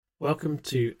Welcome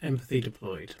to Empathy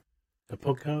Deployed, a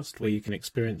podcast where you can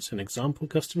experience an example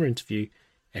customer interview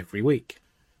every week.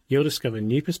 You'll discover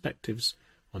new perspectives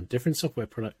on different software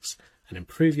products and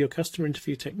improve your customer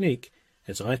interview technique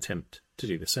as I attempt to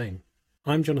do the same.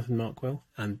 I'm Jonathan Markwell,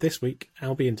 and this week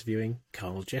I'll be interviewing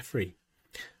Carl Jeffrey.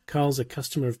 Carl's a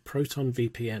customer of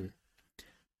ProtonVPN.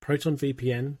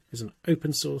 ProtonVPN is an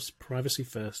open source,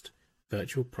 privacy-first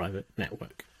virtual private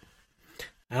network.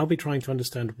 I'll be trying to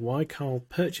understand why Carl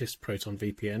purchased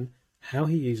ProtonVPN, how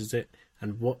he uses it,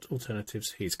 and what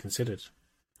alternatives he's considered.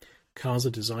 Carl's a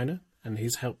designer, and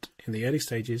he's helped in the early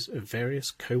stages of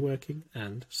various co-working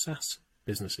and SaaS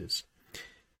businesses.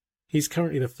 He's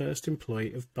currently the first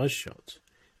employee of Buzzshot.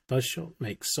 Buzzshot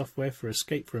makes software for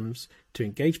escape rooms to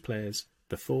engage players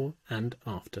before and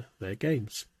after their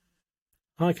games.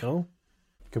 Hi, Carl.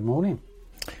 Good morning.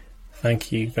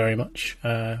 Thank you very much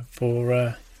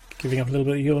for giving up a little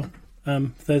bit of your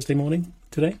Thursday morning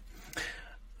today.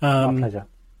 My pleasure.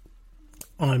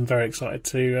 I'm very excited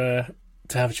to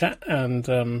have a chat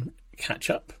and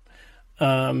catch up.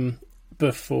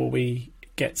 Before we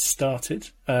get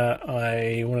started,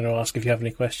 I wanted to ask if you have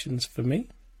any questions for me.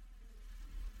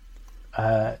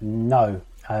 No.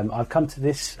 I've come to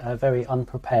this very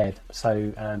unprepared,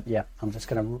 so I'm just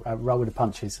going to roll with the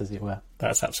punches, as it were.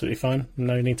 That's absolutely fine.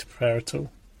 No need to prepare at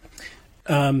all.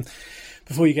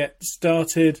 Before you get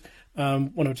started,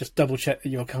 want to just double check that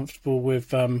you're comfortable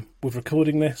with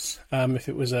recording this. If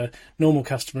it was a normal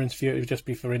customer interview, it would just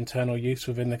be for internal use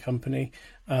within the company.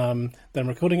 Then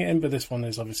recording it in, but this one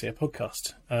is obviously a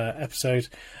podcast episode,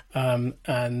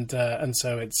 and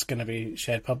so it's going to be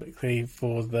shared publicly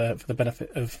for the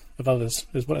benefit of others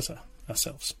as well as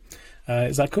ourselves.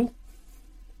 Is that cool?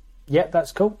 Yeah,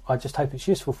 that's cool. I just hope it's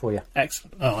useful for you.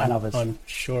 Excellent. And others. I'm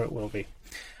sure it will be.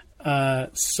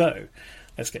 So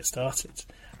let's get started.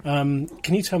 Can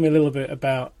you tell me a little bit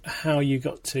about how you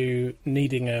got to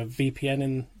needing a VPN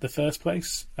in the first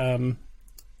place?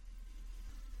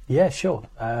 Yeah, sure.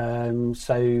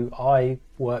 So I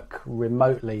work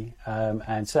remotely,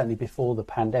 and certainly before the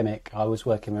pandemic, I was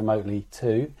working remotely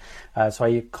too. So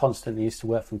I constantly used to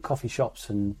work from coffee shops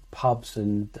and pubs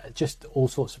and just all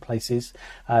sorts of places,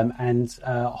 and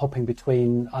hopping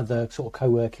between other sort of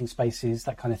co-working spaces,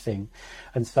 that kind of thing.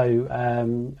 And so,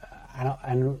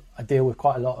 and I deal with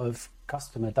quite a lot of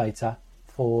customer data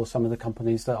for some of the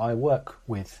companies that I work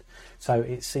with. So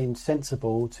it seemed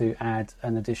sensible to add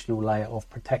an additional layer of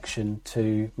protection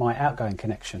to my outgoing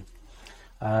connection.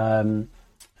 I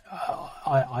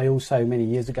also, many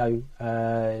years ago,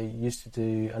 used to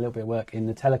do a little bit of work in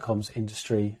the telecoms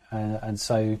industry, and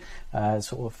so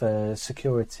sort of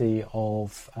security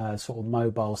of sort of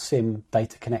mobile SIM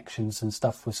data connections and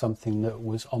stuff was something that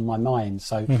was on my mind.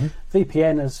 So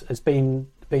VPN has been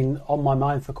on my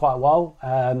mind for quite a while.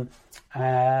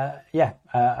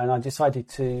 And I decided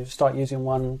to start using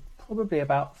one probably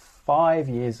about 5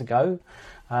 years ago.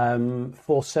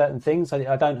 For certain things,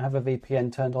 I don't have a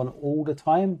VPN turned on all the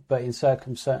time, but in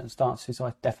circumstances,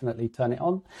 I definitely turn it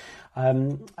on.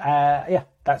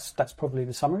 That's probably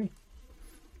the summary.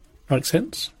 Makes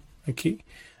sense. Thank you.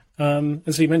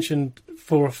 As you mentioned,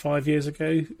 4 or 5 years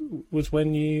ago was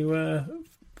when you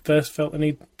first felt the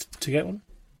need to get one.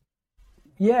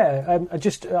 Yeah,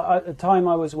 just at the time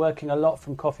I was working a lot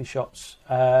from coffee shops,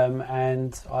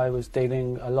 and I was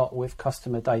dealing a lot with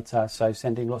customer data, so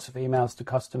sending lots of emails to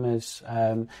customers,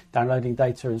 downloading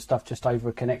data and stuff just over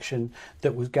a connection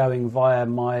that was going via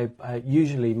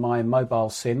usually my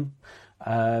mobile SIM.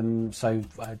 So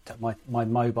my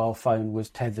mobile phone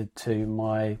was tethered to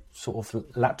my sort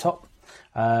of laptop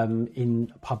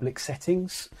in public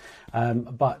settings.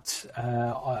 But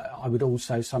I would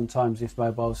also sometimes, if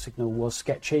mobile signal was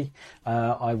sketchy,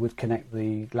 I would connect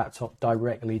the laptop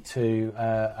directly to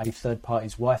a third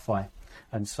party's Wi-Fi.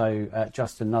 And so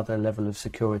just another level of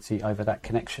security over that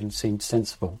connection seemed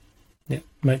sensible. Yeah,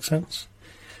 makes sense.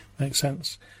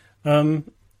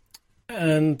 And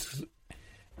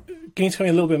can you tell me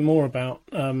a little bit more about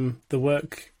the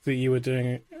work that you were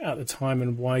doing at the time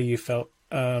and why you felt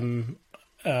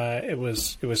it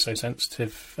was so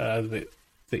sensitive that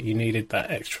you needed that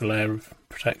extra layer of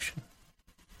protection?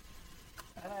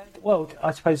 Well,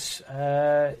 I suppose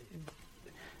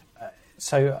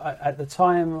so. At the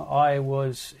time, I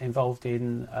was involved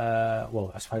in. I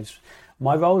suppose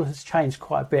my role has changed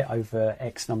quite a bit over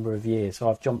X number of years. So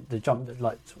I've jumped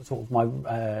like sort of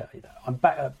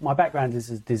my background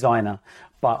is as a designer,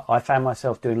 but I found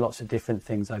myself doing lots of different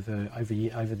things over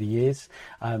the years,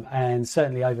 and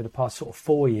certainly over the past sort of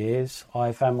 4 years,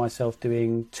 I found myself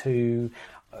doing two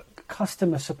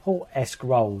customer support-esque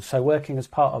role. So working as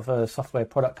part of a software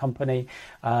product company,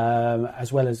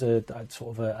 as well as a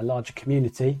sort of a larger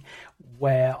community,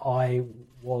 where I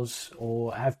was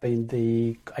or have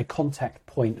been a contact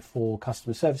point for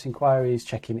customer service inquiries,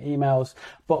 checking emails,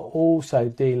 but also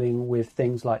dealing with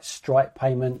things like Stripe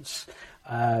payments,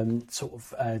 sort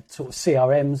of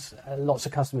CRMs, lots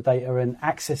of customer data, and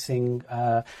accessing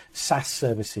SaaS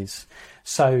services.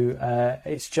 So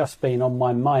it's just been on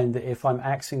my mind that if I'm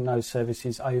accessing those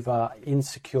services over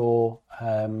insecure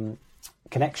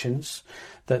connections,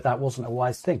 that wasn't a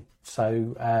wise thing.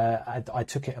 So I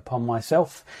took it upon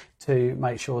myself to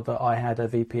make sure that I had a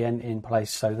VPN in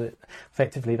place, so that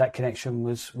effectively that connection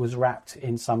was wrapped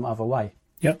in some other way.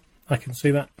 Yep, I can see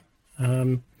that.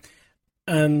 And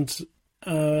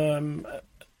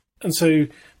so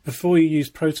before you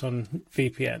used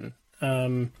ProtonVPN,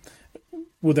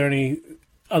 were there any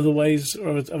other ways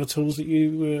or other tools that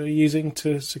you were using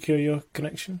to secure your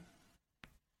connection?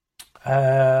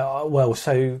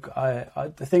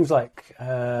 Things like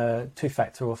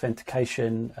two-factor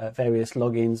authentication, various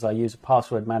logins. I use a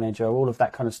password manager. All of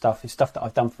that kind of stuff is stuff that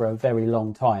I've done for a very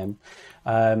long time.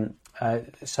 So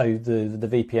the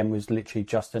VPN was literally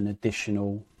just an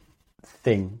additional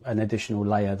thing, an additional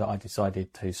layer that I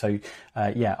decided to. So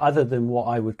other than what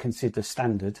I would consider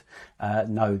standard,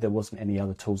 no, there wasn't any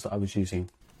other tools that I was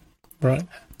using. Right.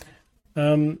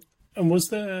 And was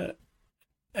there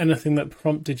anything that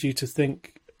prompted you to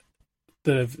think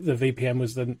the VPN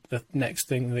was the next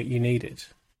thing that you needed?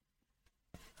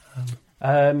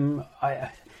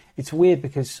 It's weird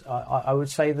because I would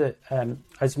say that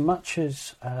as much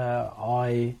as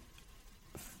I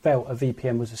felt a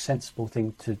VPN was a sensible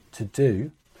thing to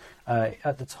do,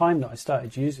 at the time that I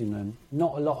started using them,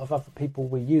 not a lot of other people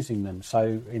were using them.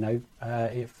 So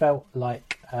it felt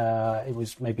like it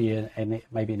was maybe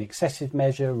an excessive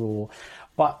measure,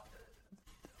 but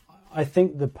I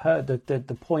think the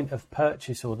point of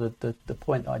purchase, or the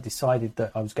point that I decided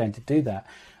that I was going to do that,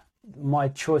 my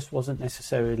choice wasn't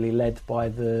necessarily led by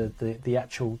the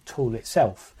actual tool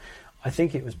itself. I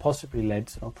think it was probably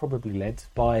led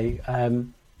by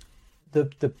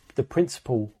the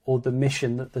principle or the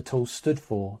mission that the tool stood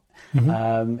for.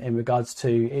 Mm-hmm. In regards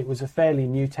to, it was a fairly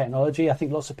new technology. I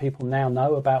think lots of people now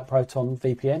know about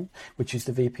ProtonVPN, which is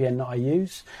the VPN that I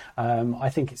use. I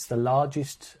think it's the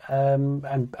largest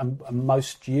and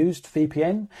most used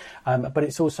VPN, but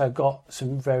it's also got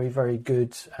some very, very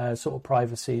good sort of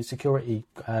privacy and security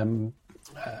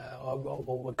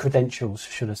credentials,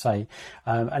 should I say,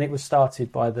 and it was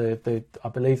started by I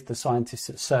believe the scientists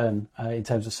at CERN. In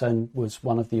terms of CERN, was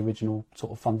one of the original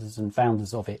sort of funders and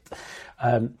founders of it,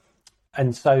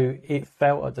 and so it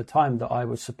felt at the time that I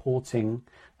was supporting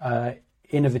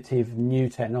innovative new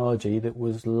technology that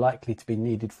was likely to be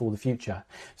needed for the future.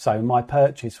 So my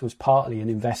purchase was partly an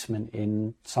investment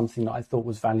in something that I thought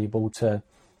was valuable to,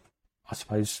 I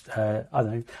suppose, I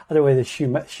don't know whether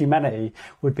humanity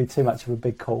would be too much of a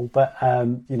big call, but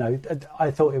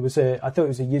I thought it was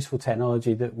a useful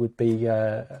technology that would be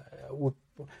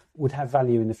would have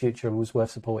value in the future and was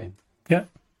worth supporting. Yeah,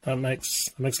 that makes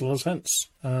a lot of sense.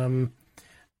 So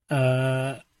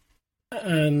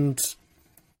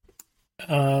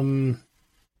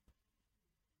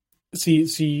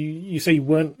you say you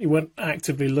weren't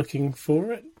actively looking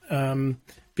for it, but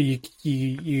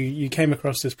you came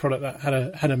across this product that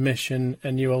had a mission,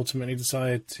 and you ultimately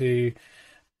decided to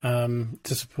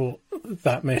support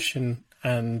that mission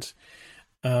and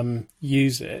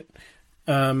use it.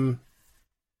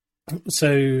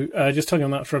 So just talking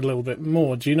on that for a little bit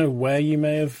more, do you know where you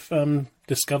may have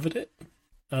discovered it?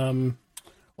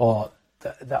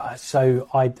 So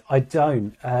I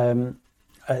don't.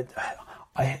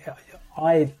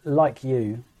 I like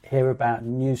you hear about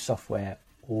new software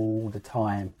all the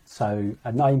time. So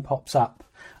a name pops up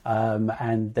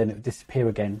and then it will disappear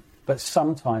again. But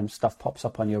sometimes stuff pops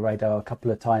up on your radar a couple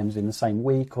of times in the same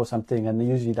week or something, and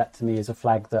usually that to me is a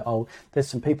flag that, there's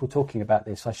some people talking about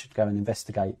this, I should go and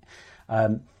investigate.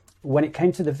 When it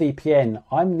came to the VPN,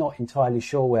 I'm not entirely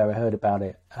sure where I heard about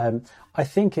it. I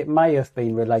think it may have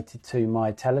been related to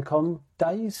my telecom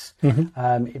days.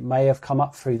 Mm-hmm. It may have come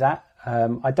up through that.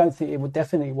 I don't think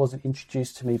definitely wasn't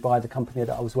introduced to me by the company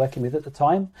that I was working with at the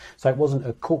time. So it wasn't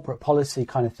a corporate policy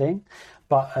kind of thing.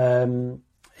 But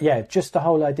just the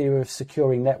whole idea of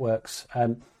securing networks.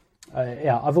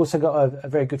 I've also got a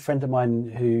very good friend of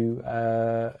mine who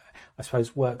I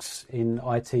suppose works in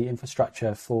IT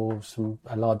infrastructure for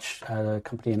a large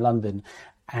company in London,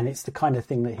 and it's the kind of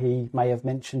thing that he may have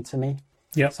mentioned to me.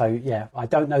 Yeah. So I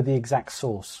don't know the exact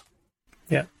source.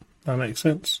 Yeah, that makes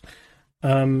sense.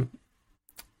 Okay,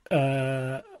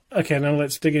 now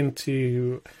let's dig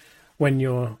into when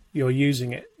you're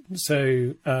using it.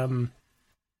 So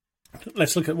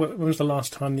let's look at when was the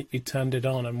last time that you turned it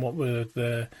on, and what was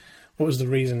the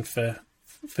reason for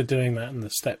doing that, and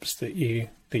the steps that you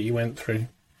went through.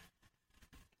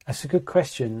 That's a good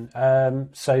question. Let me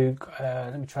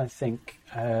try and think.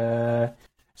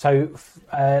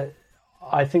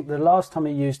 I think the last time I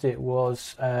used it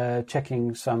was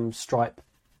checking some Stripe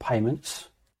payments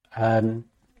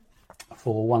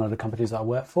for one of the companies that I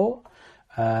work for.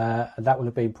 That would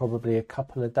have been probably a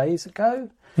couple of days ago.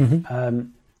 Mm-hmm.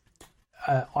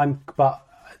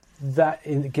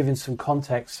 Giving some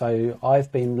context, so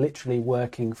I've been literally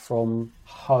working from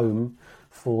home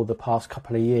for the past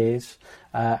couple of years,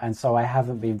 and so I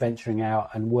haven't been venturing out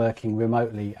and working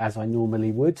remotely as I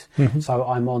normally would. Mm-hmm. So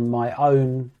I'm on my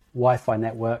own Wi-Fi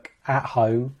network at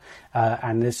home,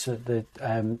 and this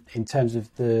in terms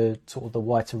of the sort of the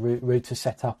router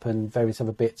setup and various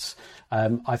other bits,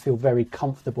 I feel very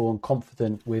comfortable and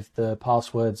confident with the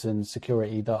passwords and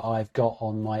security that I've got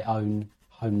on my own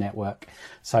home network.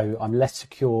 So I'm less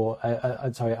secure.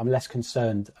 I'm less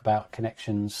concerned about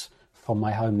connections from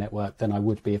my home network than I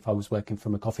would be if I was working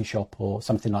from a coffee shop or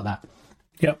something like that.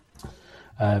 Yep.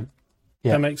 Yeah,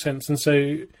 that makes sense. And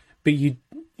so, but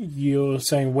you're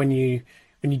saying when you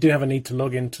do have a need to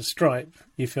log into Stripe,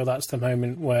 you feel that's the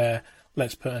moment where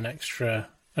let's put an extra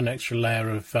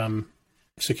layer of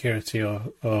security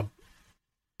or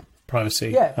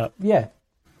privacy. Yeah.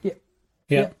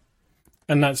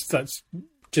 And that's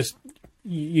just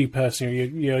you personally.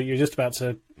 You're just about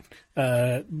to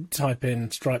type in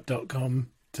stripe.com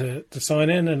to sign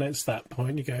in, and it's that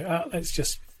point you go, let's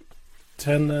just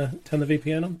turn the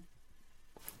VPN on.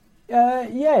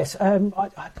 Yes,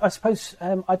 I suppose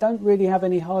I don't really have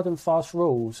any hard and fast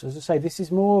rules. As I say, this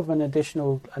is more of an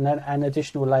additional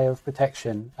layer of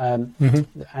protection,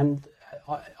 mm-hmm. and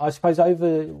I suppose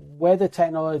over where the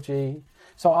technology.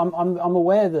 So I'm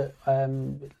aware that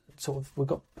sort of we've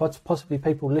got possibly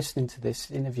people listening to this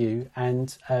interview,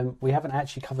 and we haven't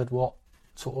actually covered what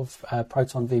sort of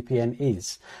ProtonVPN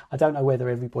is. I don't know whether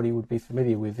everybody would be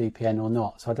familiar with VPN or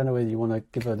not, so I don't know whether you want to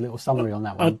give a little summary on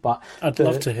that one. But I'd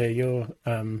love to hear your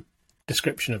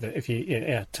description of it. If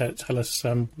you tell us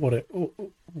what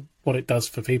it does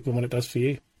for people and what it does for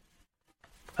you.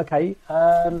 Okay,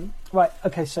 right.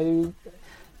 Okay, so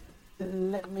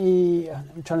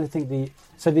I'm trying to think the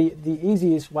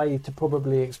easiest way to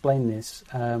probably explain this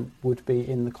would be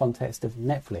in the context of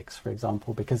Netflix, for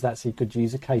example, because that's a good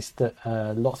user case that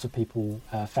lots of people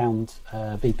found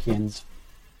VPNs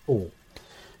for.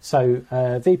 So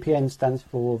VPN stands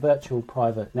for Virtual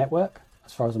Private Network,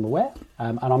 as far as I'm aware,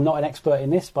 and I'm not an expert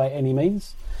in this by any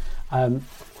means.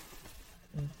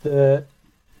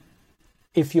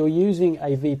 If you're using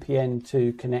a VPN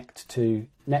to connect to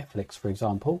Netflix, for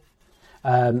example,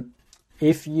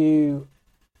 if you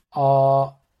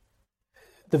are,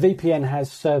 the VPN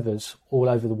has servers all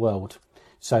over the world,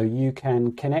 so you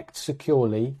can connect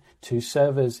securely to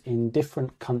servers in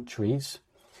different countries,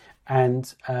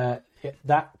 and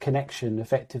that connection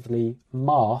effectively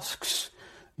masks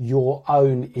your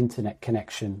own internet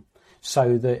connection,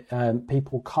 so that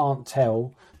people can't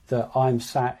tell that I'm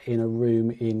sat in a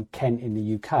room in Kent in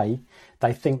the UK.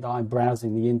 They think that I'm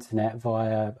browsing the internet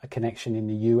via a connection in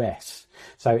the US.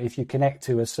 So if you connect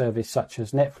to a service such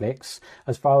as Netflix,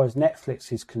 as far as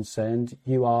Netflix is concerned,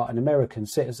 you are an American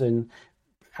citizen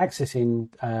accessing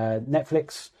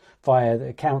Netflix via the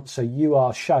account. So you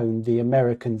are shown the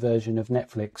American version of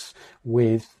Netflix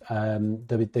with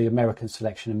the American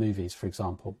selection of movies, for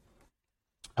example.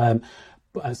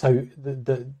 So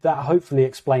that hopefully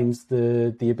explains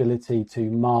the ability to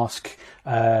mask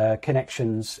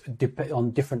connections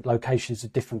on different locations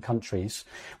of different countries,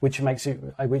 which makes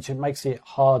it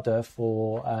harder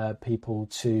for people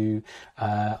to,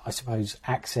 I suppose,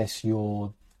 access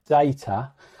your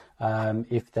data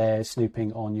if they're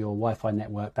snooping on your Wi-Fi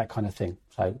network, that kind of thing.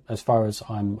 So as far as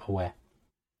I'm aware,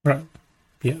 right,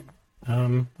 yeah,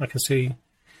 I can see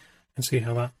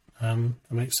how that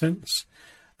makes sense.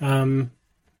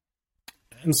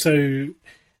 And so,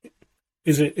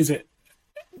 is it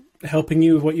helping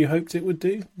you with what you hoped it would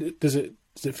do? Does it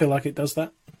feel like it does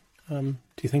that? Do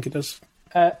you think it does?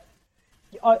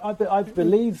 I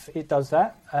believe it does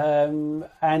that,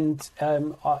 and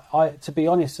to be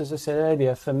honest, as I said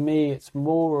earlier, for me it's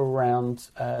more around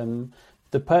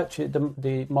the purchase.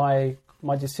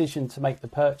 My decision to make the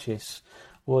purchase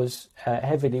was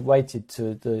heavily weighted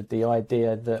to the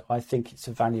idea that I think it's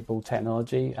a valuable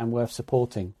technology and worth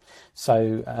supporting.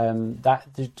 So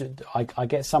I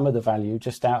get some of the value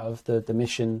just out of the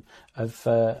mission of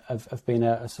being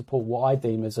a support what I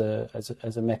deem as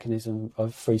a mechanism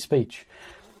of free speech,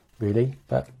 really.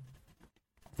 But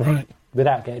Right.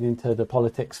 Without getting into the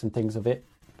politics and things of it,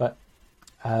 but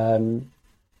yeah,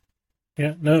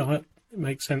 no, it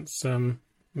makes sense. It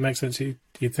makes sense. You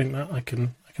think that I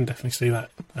can definitely see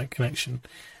that connection.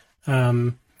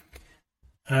 And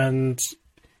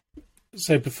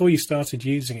so before you started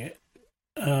using it,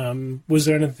 was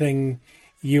there anything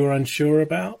you were unsure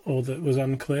about or that was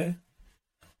unclear?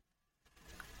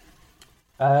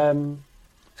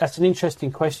 That's an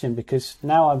interesting question, because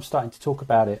now I'm starting to talk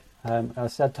about it.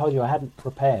 As I told you, I hadn't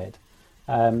prepared.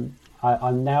 I'm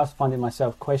now finding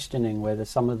myself questioning whether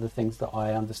some of the things that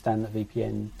I understand that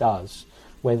VPN does,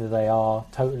 whether they are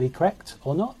totally correct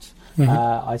or not.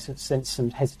 Mm-hmm. I sense some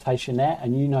hesitation there,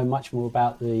 and you know much more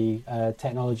about the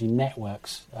technology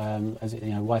networks, as you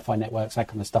know, Wi-Fi networks, that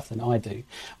kind of stuff, than I do.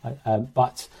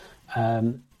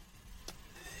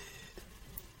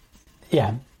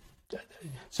 Yeah.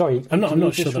 Sorry, I'm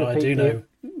not sure that I do know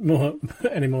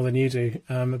any more than you do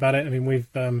about it. I mean, we've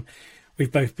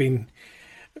both been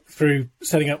through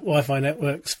setting up Wi-Fi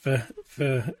networks for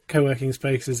co-working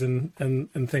spaces and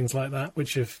things like that,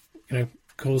 which have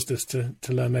caused us to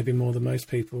learn maybe more than most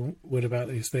people would about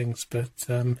these things. But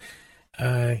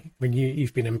when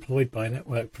you've been employed by a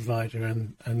network provider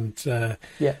and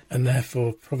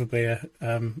therefore probably a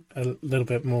little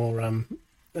bit more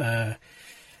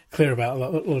clear about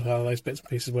all of how those bits and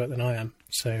pieces work than I am.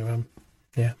 So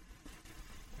yeah.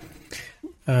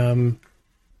 I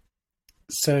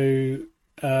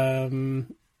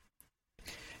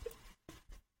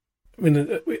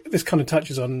mean, this kind of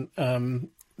touches on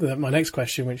my next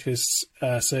question, which is,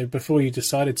 so before you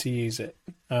decided to use it,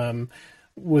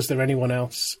 was there anyone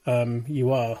else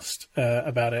you asked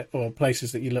about it, or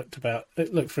places that you looked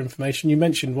for information? You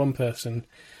mentioned one person.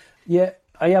 Yeah,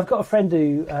 I've got a friend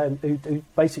who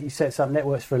basically sets up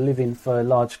networks for a living for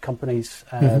large companies,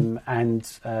 and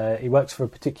he works for a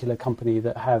particular company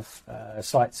that have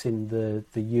sites in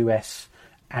the US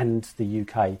and the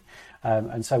UK.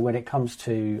 And so when it comes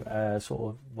to sort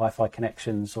of Wi-Fi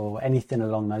connections or anything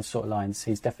along those sort of lines,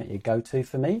 he's definitely a go-to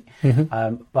for me.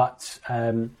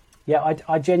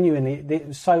 I genuinely, it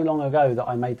was so long ago that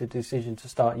I made the decision to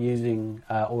start using,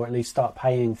 or at least start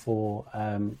paying for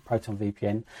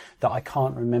ProtonVPN, that I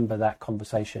can't remember that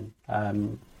conversation. I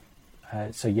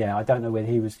don't know whether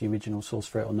he was the original source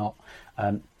for it or not.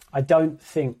 I don't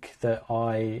think that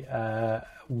I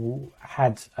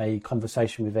had a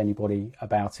conversation with anybody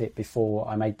about it before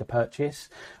I made the purchase.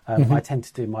 I tend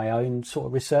to do my own sort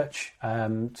of research,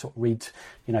 sort of read,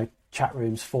 chat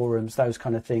rooms, forums, those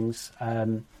kind of things.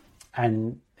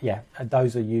 And yeah,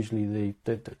 those are usually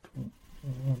the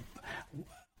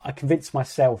I convince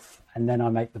myself and then I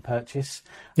make the purchase.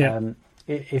 Yeah.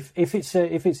 If it's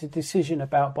a decision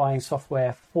about buying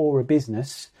software for a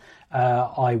business,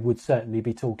 I would certainly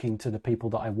be talking to the people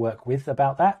that I work with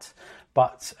about that.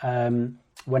 But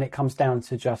when it comes down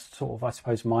to just sort of, I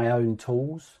suppose, my own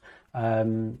tools,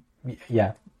 I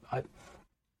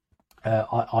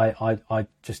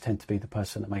just tend to be the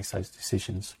person that makes those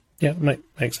decisions. Yeah,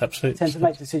 makes absolute sense.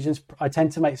 I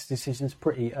tend to make decisions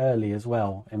pretty early as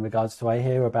well, in regards to, I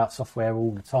hear about software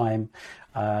all the time,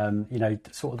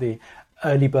 sort of the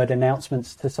early bird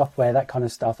announcements to software, that kind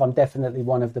of stuff. I'm definitely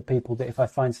one of the people that if I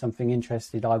find something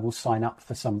interested, I will sign up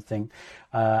for something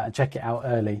and check it out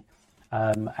early.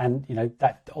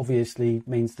 That obviously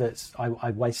means that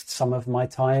I waste some of my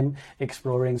time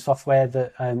exploring software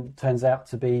that turns out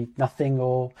to be nothing,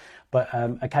 but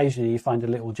occasionally you find a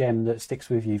little gem that sticks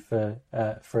with you for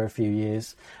a few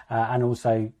years, and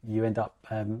also you end up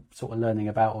sort of learning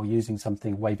about or using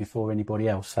something way before anybody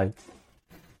else. So,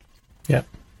 yeah,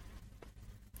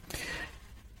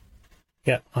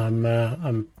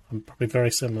 I'm probably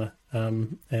very similar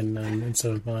in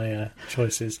some of my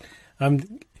choices. So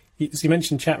you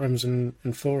mentioned chat rooms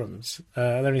and forums.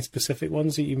 Are there any specific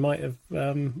ones that you might have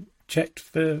checked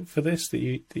for this that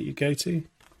you go to?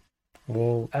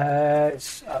 Or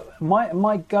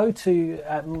my go-to,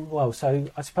 so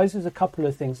I suppose there's a couple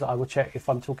of things that I will check if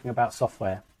I'm talking about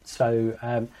software. So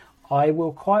I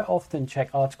will quite often check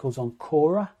articles on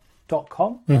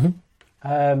Quora.com.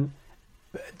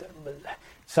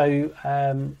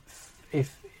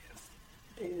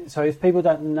 If people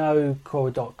don't know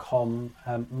Quora.com,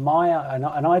 I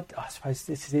suppose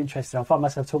this is interesting. I find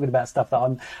myself talking about stuff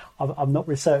that I've not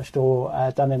researched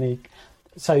or done any.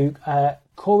 So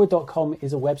Quora.com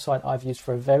is a website I've used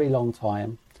for a very long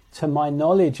time. To my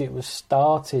knowledge, it was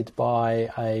started by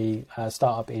a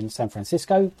startup in San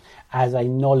Francisco as a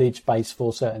knowledge base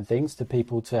for certain things, to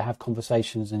people to have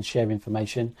conversations and share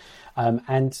information.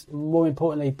 And more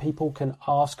importantly, people can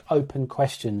ask open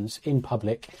questions in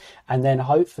public, and then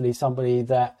hopefully somebody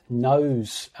that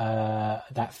knows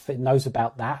knows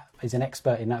about that, is an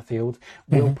expert in that field,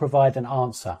 will provide an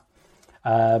answer.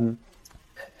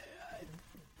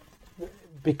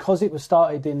 Because it was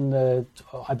started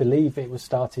I believe it was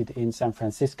started in San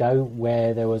Francisco,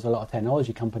 where there was a lot of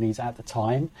technology companies at the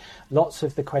time. Lots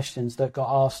of the questions that got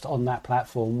asked on that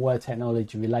platform were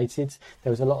technology related.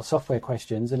 There was a lot of software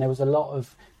questions, and there was a lot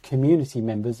of community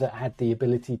members that had the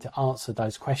ability to answer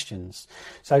those questions.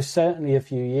 So certainly a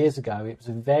few years ago, it was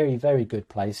a very, very good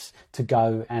place to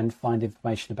go and find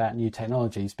information about new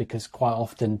technologies, because quite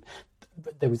often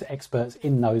there was experts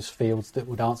in those fields that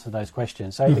would answer those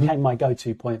questions. So it became my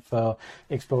go-to point for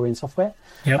exploring software.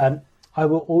 Yep. I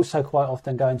will also quite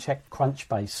often go and check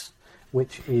Crunchbase,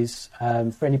 which is,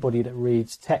 for anybody that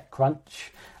reads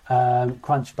TechCrunch,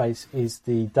 Crunchbase is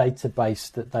the database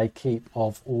that they keep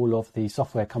of all of the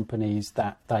software companies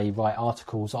that they write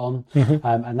articles on.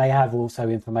 And they have also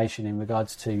information in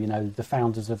regards to, the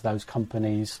founders of those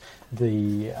companies,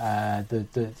 the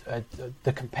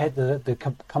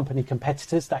company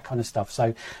competitors, that kind of stuff.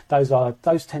 So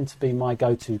those tend to be my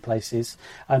go-to places,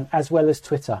 as well as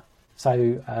Twitter.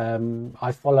 So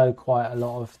I follow quite a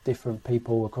lot of different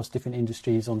people across different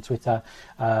industries on Twitter,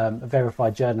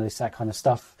 verified journalists, that kind of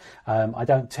stuff. I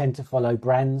don't tend to follow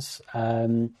brands.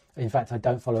 In fact, I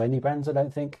don't follow any brands, I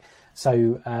don't think.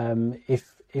 So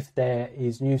if there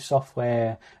is new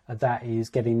software that is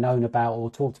getting known about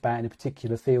or talked about in a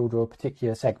particular field or a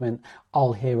particular segment,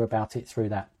 I'll hear about it through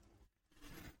that.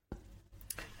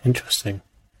 Interesting.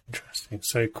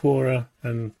 So Quora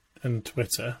and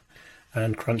Twitter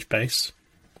and Crunchbase.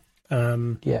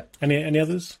 Yeah. Any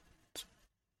others?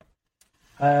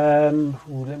 Let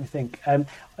me think. I'm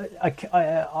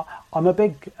a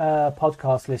big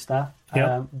podcast listener,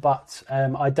 but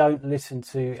I don't listen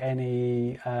to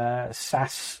any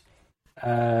SaaS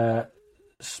podcasts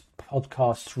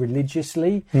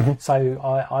religiously. So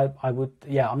I would,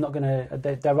 I'm not going to.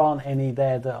 There aren't any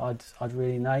there that I'd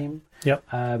really name. Yep.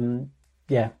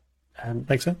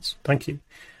 Makes sense. Thank you.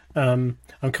 I'm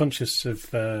conscious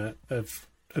of time.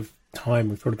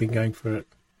 We've probably been going for at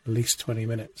least 20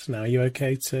 minutes now. Are you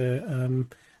okay to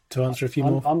answer a few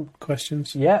more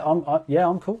questions? Yeah,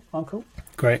 I'm cool.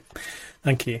 Great,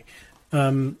 thank you.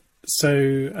 So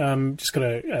just got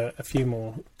a few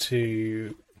more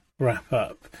to wrap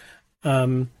up.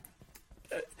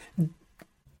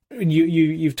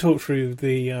 You've talked through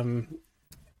the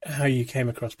how you came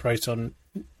across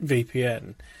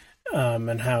ProtonVPN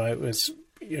and how it was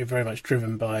very much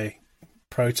driven by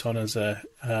Proton as a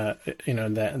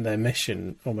and their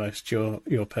mission, almost your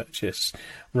purchase,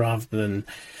 rather than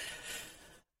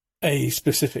a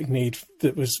specific need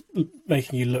that was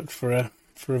making you look for a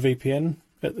VPN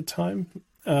at the time.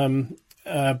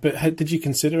 But did you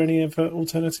consider any of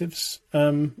alternatives?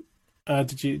 Do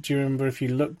you remember if you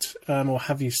looked, or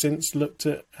have you since looked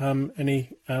at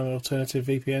any alternative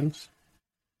VPNs?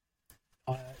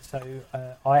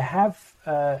 I have.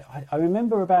 I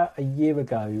remember about a year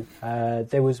ago,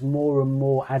 there was more and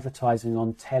more advertising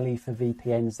on telly for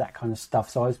VPNs, that kind of stuff.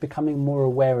 So I was becoming more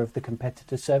aware of the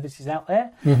competitor services out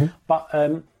there. But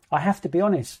I have to be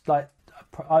honest, like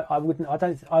I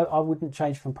wouldn't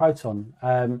change from Proton.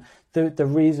 The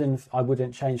reason I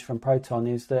wouldn't change from Proton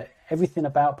is that everything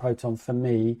about Proton for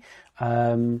me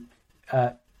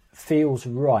feels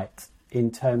right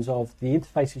in terms of the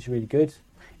interface is really good.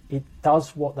 It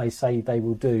does what they say they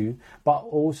will do, but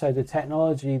also the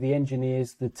technology, the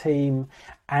engineers, the team,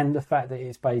 and the fact that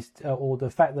it's based, or the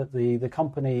fact that the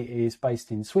company is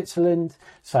based in Switzerland.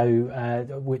 So,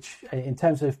 which in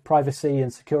terms of privacy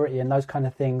and security and those kind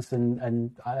of things,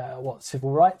 and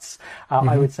civil rights,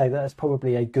 I would say that's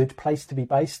probably a good place to be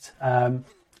based.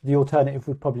 The alternative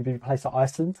would probably be a place like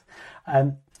Iceland.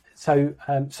 So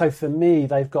for me,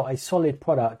 they've got a solid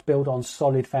product built on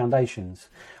solid foundations,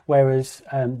 whereas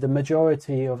the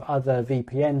majority of other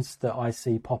VPNs that I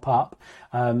see pop up,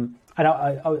 and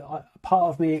I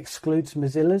part of me excludes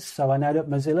Mozilla's. So I know that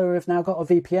Mozilla have now got a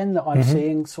VPN that I'm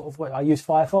seeing sort of what I use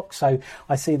Firefox. So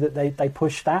I see that they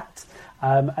push that.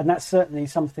 And that's certainly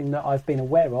something that I've been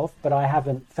aware of, but I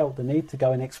haven't felt the need to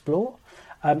go and explore.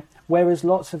 Whereas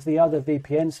lots of the other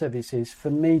VPN services, for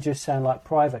me, just sound like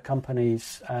private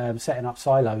companies setting up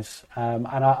silos. And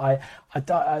I,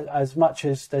 as much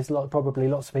as there's probably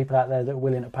lots of people out there that are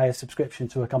willing to pay a subscription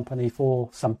to a company for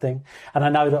something, and I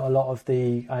know that a lot of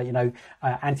the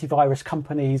antivirus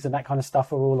companies and that kind of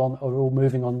stuff are all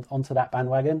moving onto that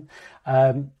bandwagon.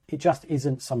 It just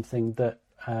isn't something that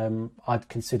I'd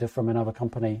consider from another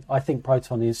company. I think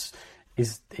Proton is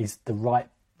the right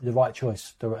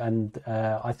choice, and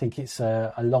I think it's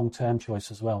a long-term choice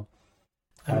as well.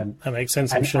 That makes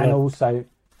sense. And also,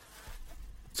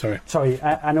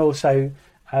 and also,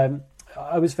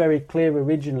 I was very clear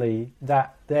originally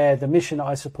that the mission that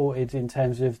I supported in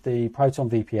terms of the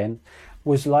ProtonVPN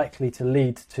was likely to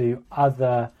lead to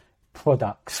other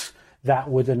products that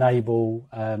would enable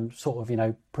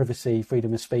privacy,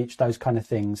 freedom of speech, those kind of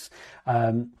things,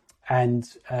 and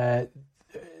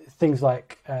things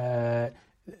like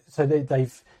so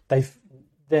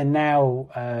they're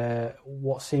now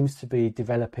what seems to be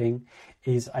developing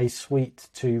is a suite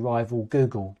to rival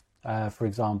Google, for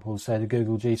example. So the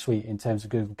Google G Suite in terms of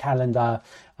Google Calendar,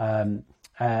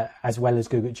 as well as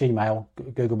Google Mail.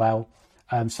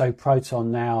 So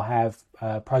Proton now have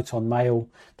Proton Mail.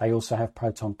 They also have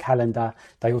Proton Calendar.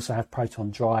 They also have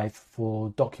Proton Drive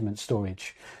for document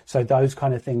storage. So those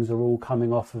kind of things are all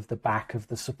coming off of the back of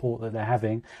the support that they're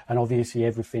having. And obviously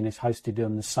everything is hosted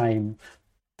on the same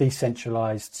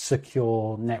decentralized,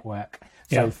 secure network.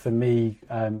 So for me,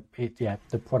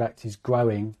 the product is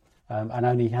growing and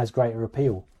only has greater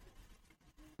appeal.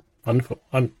 Wonderful.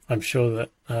 I'm sure that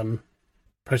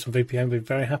ProtonVPN will be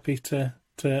very happy to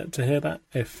hear that.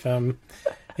 If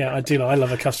I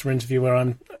love a customer interview where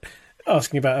I'm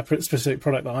asking about a specific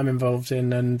product that I'm involved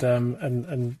in,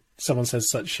 and someone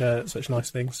says such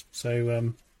nice things.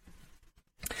 So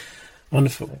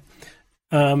wonderful.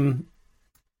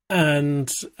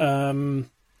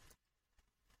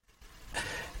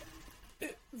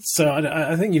 So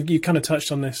I think you kind of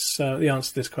touched on this, the answer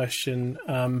to this question,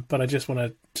 but I just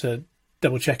wanted to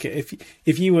double check it.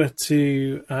 If you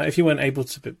weren't able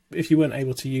to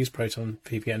use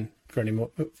ProtonVPN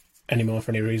anymore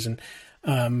for any reason,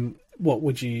 what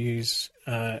would you use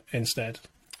instead?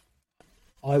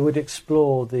 I would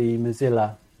explore the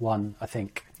Mozilla one, I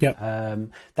think. Yeah.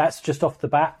 That's just off the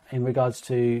bat in regards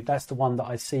to, that's the one that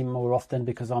I see more often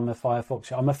because I'm a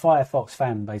Firefox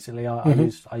fan, basically. I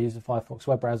use the Firefox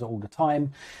web browser all the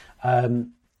time.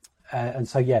 And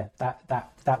so,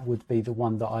 that would be the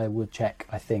one that I would check,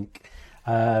 I think.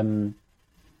 I'm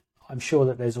sure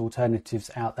that there's alternatives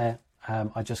out there.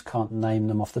 I just can't name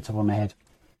them off the top of my head.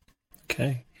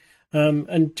 Okay.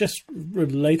 And just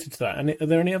related to that, are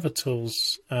there any other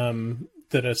tools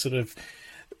that are sort of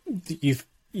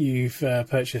you've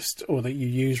purchased or that you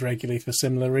use regularly for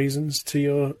similar reasons to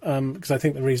your? Because I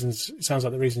think it sounds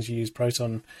like the reasons you use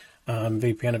Proton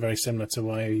VPN are very similar to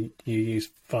why you use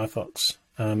Firefox.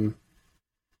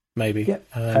 Maybe.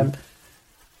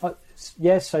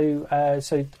 Yeah. So I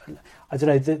don't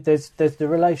know. There's the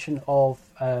relation of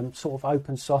sort of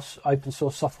open source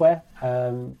software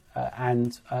and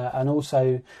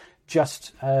also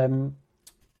just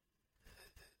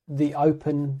the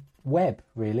open web,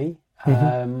 really.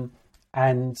 And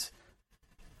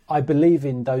I believe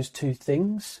in those two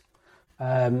things.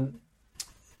 I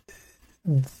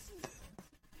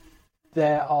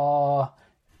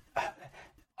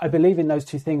believe in those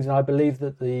two things, and I believe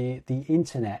that the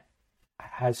internet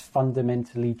has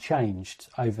fundamentally changed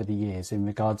over the years in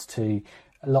regards to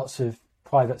lots of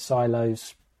private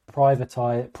silos, private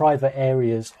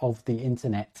areas of the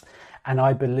internet, and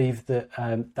I believe that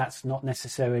that's not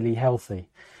necessarily healthy.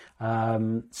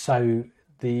 So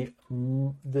the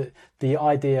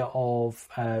idea of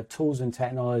tools and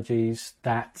technologies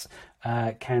that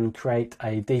can create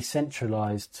a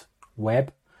decentralized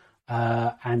web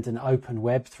and an open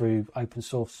web through open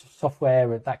source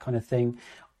software, that kind of thing,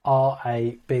 are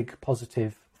a big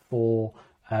positive for,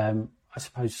 I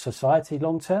suppose, society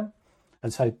long term.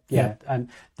 And so, and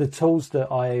the tools that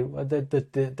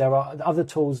there are other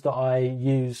tools that I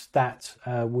use that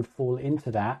would fall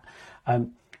into that.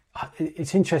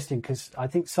 It's interesting because I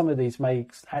think some of these may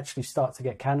actually start to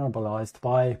get cannibalized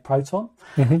by Proton.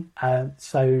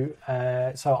 So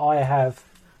I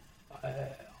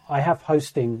have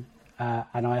hosting.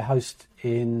 And I host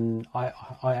I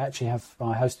actually have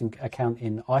my hosting account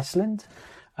in Iceland,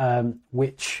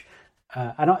 which,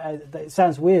 it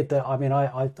sounds weird that,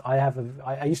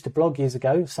 I used to blog years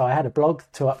ago, so I had a blog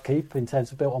to upkeep in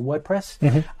terms of built on WordPress.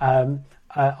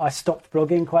 I stopped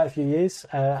blogging quite a few years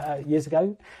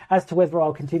ago. As to whether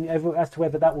I'll continue, as to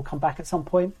whether that will come back at some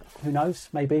point, who knows?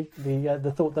 Maybe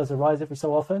the thought does arise every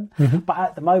so often. But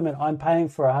at the moment, I'm paying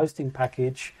for a hosting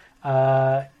package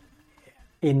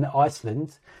in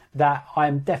Iceland that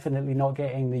I'm definitely not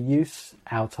getting the use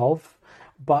out of.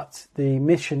 But the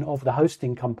mission of the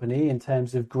hosting company in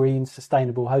terms of green,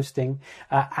 sustainable hosting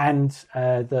and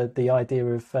the idea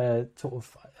of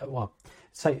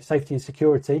safety and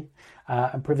security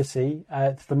and privacy,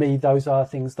 for me, those are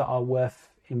things that are worth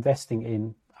investing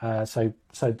in. So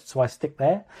I stick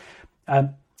there.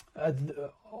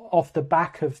 Off the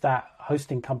back of that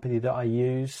hosting company that I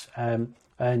use, and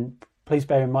please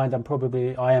bear in mind,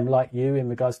 I am like you in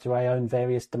regards to I own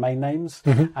various domain names,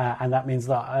 and that means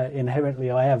that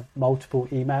inherently I have multiple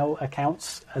email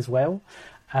accounts as well.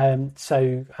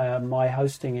 So my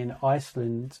hosting in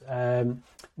Iceland,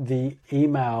 the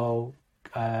email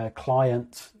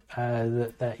client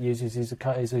that uses is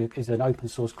an open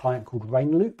source client called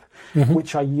Rainloop,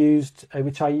 which I used,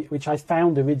 which I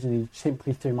found originally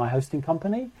simply through my hosting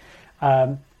company,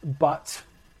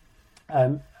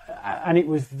 and it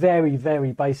was very,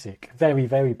 very basic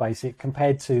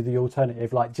compared to the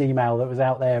alternative like Gmail that was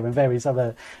out there and various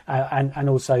other, and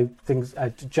also things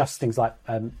like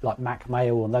Mac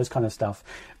Mail and those kind of stuff.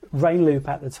 Rainloop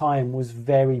at the time was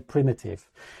very primitive,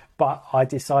 but I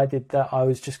decided that I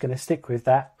was just going to stick with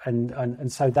that, and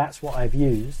so that's what I've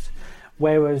used.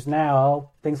 Whereas now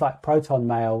things like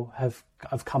ProtonMail have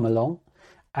come along,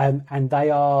 and they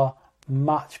are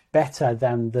much better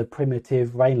than the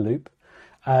primitive Rainloop.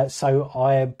 So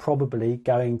I am probably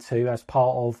going to, as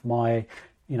part of my,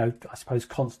 I suppose,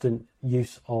 constant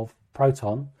use of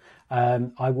Proton,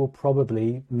 I will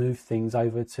probably move things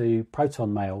over to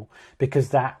ProtonMail, because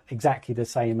that, exactly the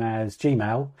same as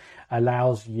Gmail,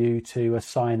 allows you to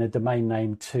assign a domain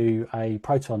name to a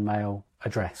ProtonMail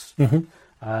address.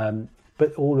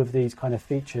 But all of these kind of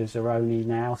features are only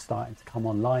now starting to come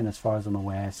online, as far as I'm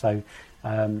aware. So,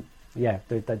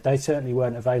 they certainly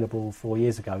weren't available 4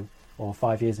 years ago. Or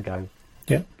 5 years ago.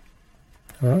 Yeah.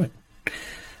 All right.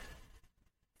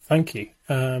 Thank you.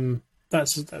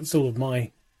 That's all of my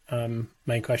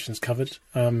main questions covered.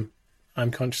 I'm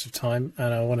conscious of time,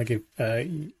 and I want to give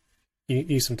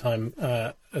you some time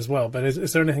as well. But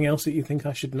is there anything else that you think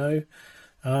I should know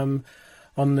on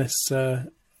this on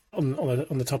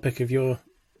the topic of your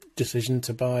decision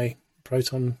to buy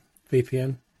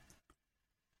ProtonVPN?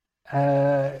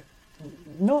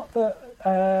 Not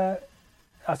that.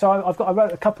 So I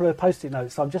wrote a couple of post-it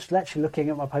notes. So I'm just actually looking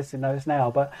at my post-it notes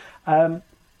now, but no,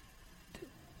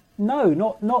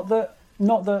 not that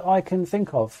I can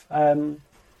think of. No,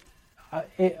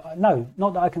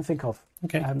 not that I can think of.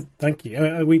 Okay, thank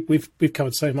you. We've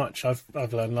covered so much.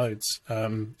 I've learned loads.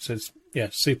 So it's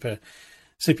super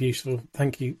useful.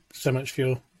 Thank you so much for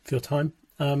your time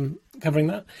covering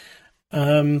that.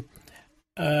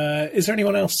 Is there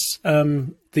anyone else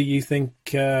that you think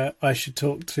I should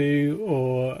talk to,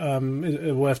 or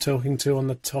worth talking to on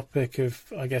the topic of,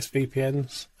 I guess,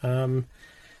 VPNs?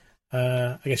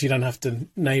 I guess you don't have to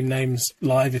name names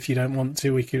live if you don't want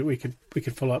to. We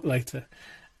could follow up later.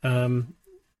 But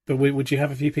would you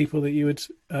have a few people that you would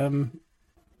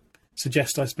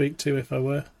suggest I speak to if I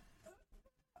were?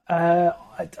 No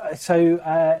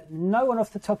one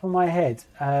off the top of my head.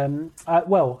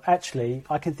 Well, actually,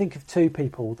 I can think of two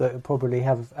people that would probably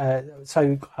have. I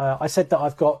said that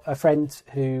I've got a friend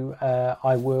who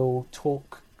I will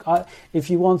talk. If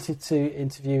you wanted to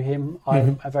interview him,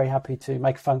 I'm very happy to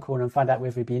make a phone call and find out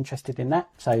whether he'd be interested in that.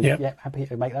 So, happy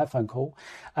to make that phone call.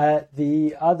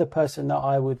 The other person that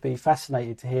I would be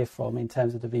fascinated to hear from in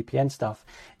terms of the VPN stuff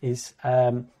is.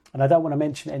 And I don't want to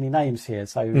mention any names here,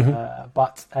 so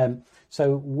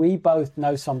we both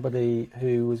know somebody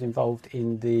who was involved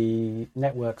in the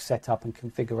network setup and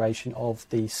configuration of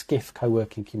the Skiff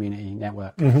co-working community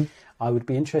network. I would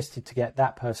be interested to get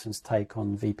that person's take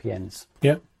on VPNs.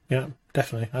 Yeah,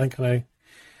 definitely. I think I know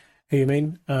who you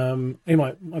mean. He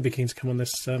might be keen to come on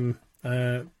this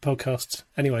podcast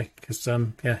anyway, because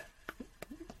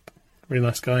really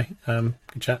nice guy,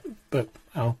 good chat, but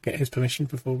I'll get his permission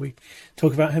before we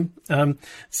talk about him. I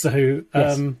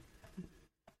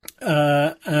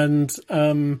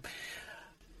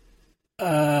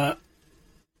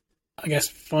guess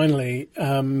finally,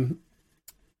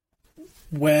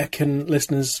 where can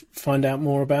listeners find out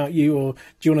more about you, or do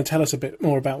you want to tell us a bit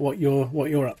more about what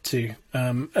you're up to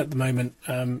at the moment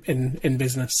in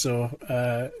business, or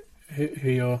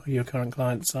who your current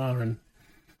clients are? And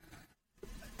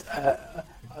I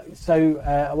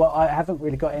haven't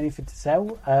really got anything to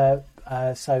sell.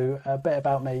 So a bit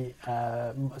about me.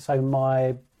 So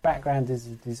my background is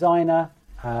a designer.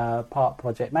 part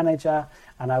project manager,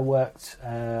 and I worked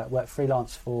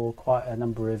freelance for quite a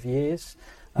number of years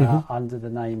under the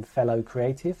name Fellow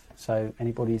Creative. So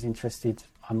anybody who's interested,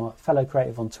 I'm a Fellow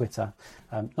Creative on Twitter,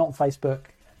 not on Facebook.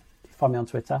 Find me on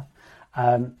Twitter.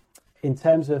 In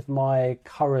terms of my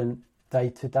current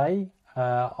day-to-day,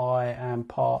 I am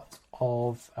part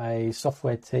of a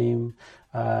software team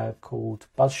called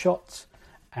Buzzshot,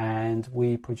 and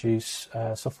we produce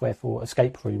software for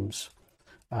escape rooms.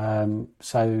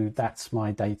 So that's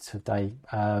my day-to-day.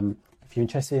 If you're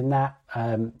interested in that,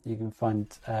 you can find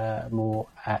more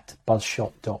at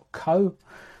buzzshot.co.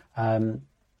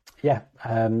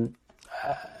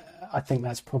 I think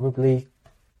that's probably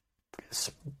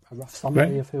a rough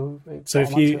summary of who. So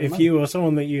if you or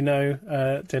someone that you know,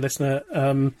 dear listener,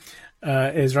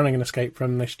 is running an escape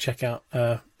room, they should check out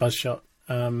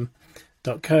buzzshot.co.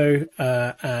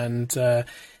 And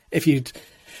if you'd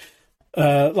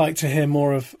like to hear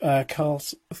more of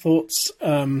Carl's thoughts,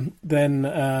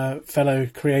 then Fellow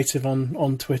Creative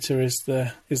on Twitter is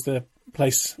the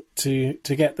place to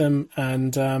get them.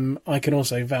 And I can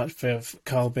also vouch for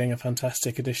Carl being a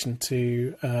fantastic addition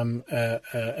to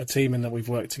a team, in that we've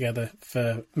worked together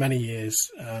for many years.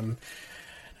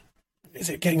 Is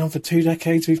it getting on for 2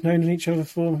 decades we've known each other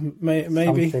for?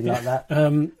 Maybe something like that.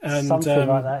 Something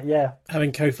like that, yeah.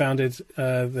 Having co-founded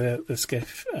the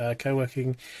Skiff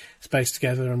co-working space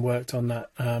together and worked on that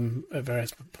at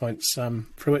various points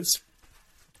through its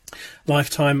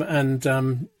lifetime, and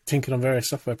tinkered on various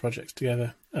software projects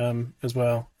together as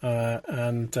well.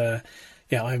 I'm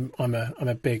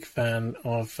a big fan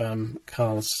of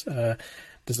Carl's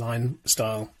design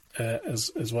style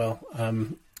as well.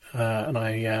 And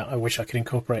I wish I could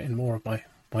incorporate in more of my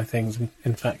things.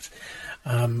 In fact,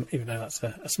 even though that's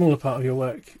a smaller part of your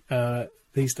work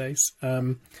these days.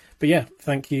 But yeah,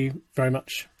 thank you very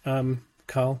much,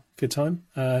 Carl, for your time.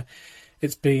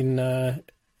 It's been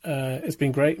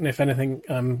great. And if anything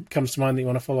comes to mind that you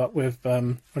want to follow up with,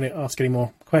 want to ask any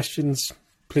more questions,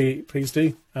 please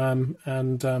do. And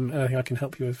anything I can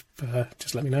help you with,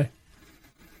 just let me know.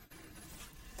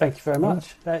 Thank you very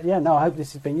much. I hope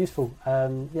this has been useful.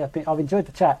 I've enjoyed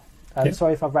the chat.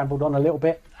 Sorry if I've rambled on a little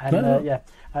bit. And No.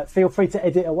 Feel free to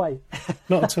edit away.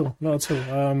 Not at all.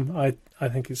 I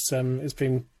think it's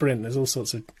been brilliant. There's all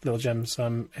sorts of little gems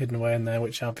hidden away in there,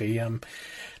 which I'll be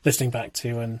listening back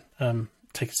to and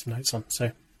taking some notes on.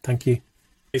 So thank you.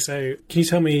 So can you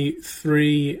tell me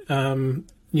 3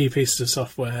 new pieces of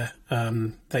software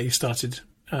that you started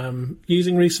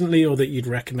using recently, or that you'd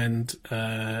recommend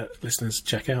listeners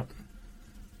check out?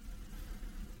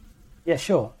 Yeah,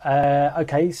 sure.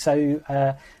 Okay, so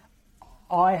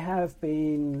I have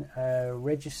been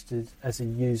registered as a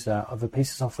user of a piece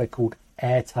of software called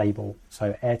Airtable,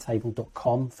 so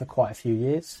airtable.com, for quite a few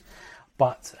years.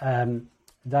 But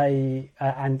to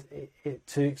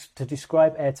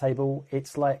describe Airtable,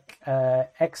 it's like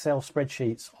Excel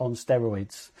spreadsheets on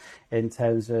steroids, in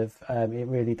terms of it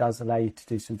really does allow you to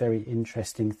do some very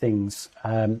interesting things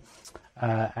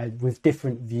with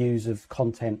different views of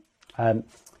content.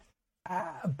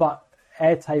 But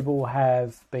Airtable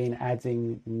have been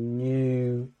adding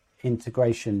new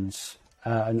integrations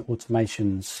and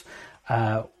automations,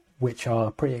 which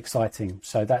are pretty exciting.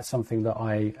 So that's something that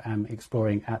I am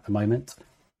exploring at the moment.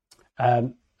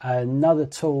 Another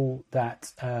tool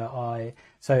that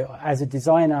so as a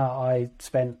designer, I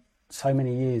spent so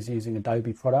many years using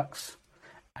Adobe products,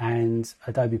 and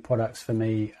Adobe products for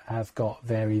me have got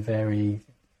very, very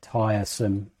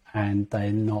tiresome, and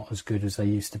they're not as good as they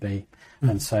used to be.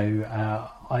 And so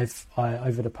I've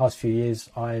over the past few years,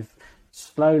 I've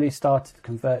slowly started to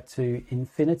convert to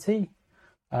Infinity.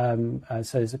 So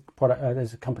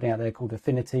there's a company out there called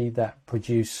Affinity that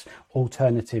produce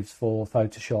alternatives for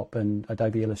Photoshop and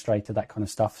Adobe Illustrator, that kind of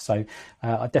stuff. So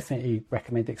I definitely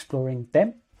recommend exploring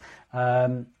them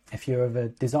if you're of a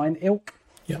design ilk.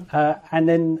 Yeah. And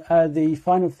then the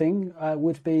final thing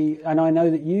would be, and I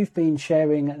know that you've been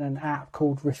sharing an app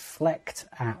called Reflect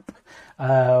app,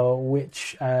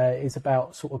 which is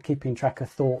about sort of keeping track of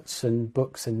thoughts and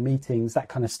books and meetings, that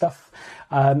kind of stuff.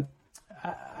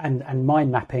 And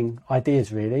mind mapping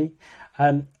ideas, really.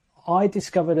 I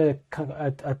discovered a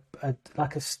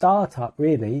startup,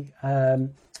 really,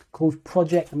 called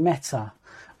Project Meta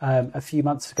a few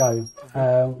months ago,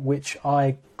 which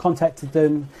I contacted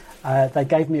them. They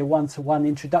gave me a one-to-one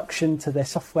introduction to their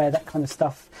software, that kind of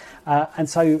stuff. And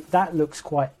so that looks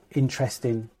quite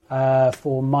interesting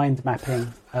for mind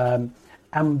mapping. And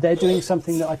they're doing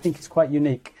something that I think is quite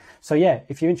unique. So yeah,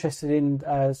 if you're interested in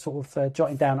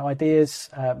jotting down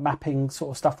ideas, mapping sort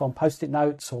of stuff on Post-it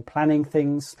notes, or planning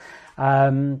things,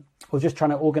 or just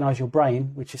trying to organise your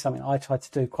brain, which is something I try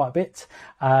to do quite a bit,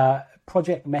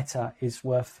 Project Meta is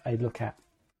worth a look at.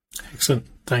 Excellent.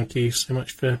 Thank you so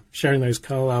much for sharing those,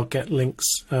 Carl. I'll get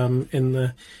links in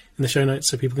the show notes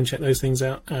so people can check those things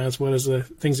out, as well as the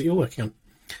things that you're working on.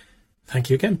 Thank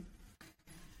you again.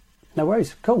 No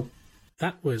worries. Cool.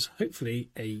 That was hopefully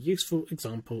a useful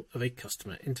example of a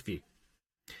customer interview.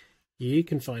 You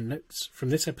can find notes from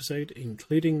this episode,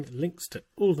 including links to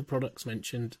all the products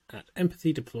mentioned, at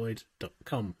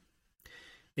empathydeployed.com.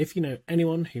 If you know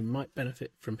anyone who might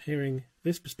benefit from hearing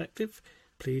this perspective,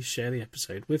 please share the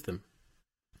episode with them.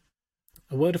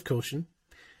 A word of caution: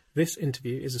 this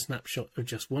interview is a snapshot of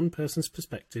just one person's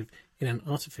perspective in an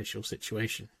artificial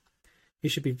situation. You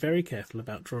should be very careful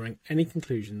about drawing any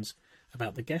conclusions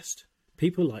about the guest,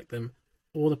 people like them,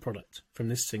 or the product from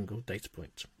this single data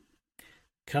point.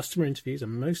 Customer interviews are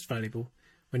most valuable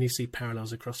when you see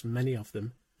parallels across many of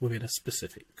them within a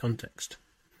specific context.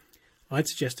 I'd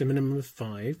suggest a minimum of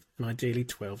 5 and ideally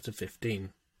 12 to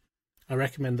 15. I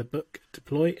recommend the book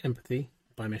Deploy Empathy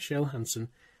by Michelle Hansen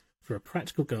for a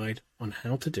practical guide on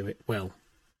how to do it well.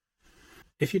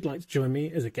 If you'd like to join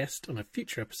me as a guest on a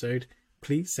future episode,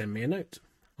 please send me a note.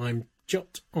 I'm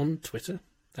Jot on Twitter.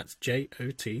 That's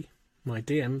J-O-T. My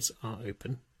DMs are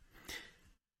open.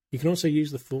 You can also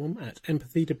use the form at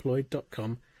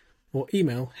empathydeployed.com or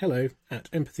email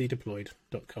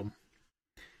hello@empathydeployed.com.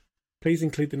 Please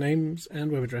include the names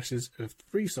and web addresses of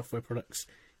free software products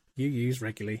you use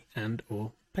regularly and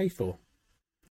or pay for.